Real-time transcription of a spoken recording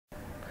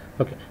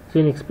Okay, so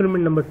in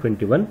experiment number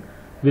 21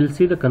 we'll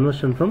see the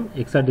conversion from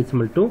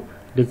hexadecimal to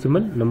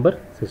decimal number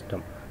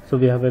system. So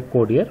we have a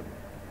code here.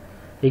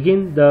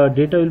 Again the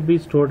data will be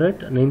stored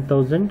at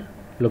 9000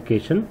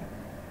 location.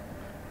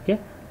 Okay,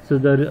 so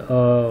the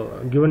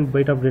given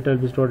byte of data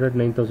will be stored at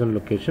 9000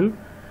 location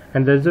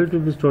and the result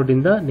will be stored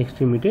in the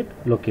next immediate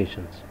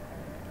locations.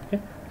 Okay,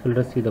 so let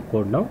us see the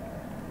code now.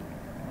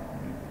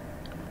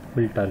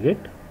 Build target,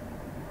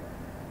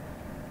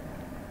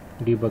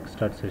 debug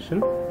start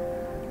session.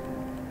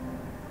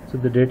 So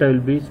the data will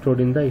be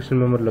stored in the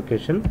external memory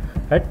location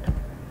at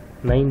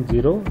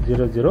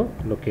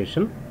 9000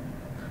 location.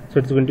 So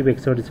it's going to be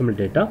hexadecimal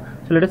data.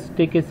 So let us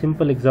take a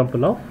simple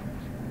example of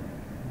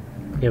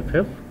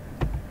FF.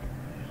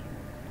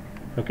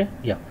 Okay,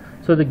 yeah.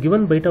 So the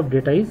given byte of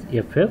data is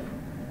FF,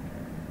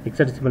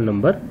 hexadecimal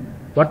number.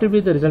 What will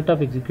be the result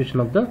of execution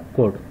of the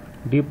code?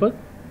 Debug,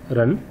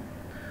 run.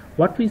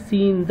 What we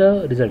see in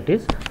the result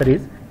is, that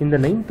is, in the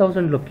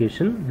 9000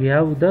 location we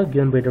have the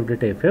given byte of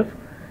data FF.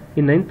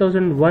 In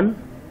 9001,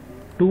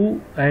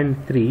 2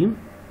 and 3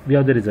 we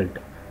have the result.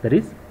 That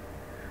is,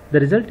 the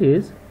result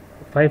is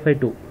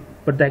 552,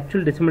 but the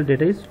actual decimal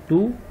data is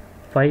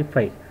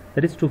 255,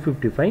 that is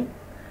 255,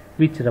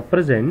 which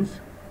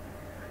represents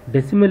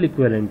decimal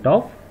equivalent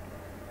of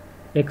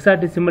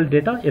hexadecimal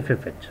data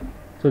FFH.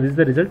 So this is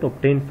the result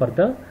obtained for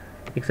the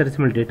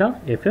hexadecimal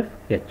data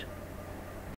FFH.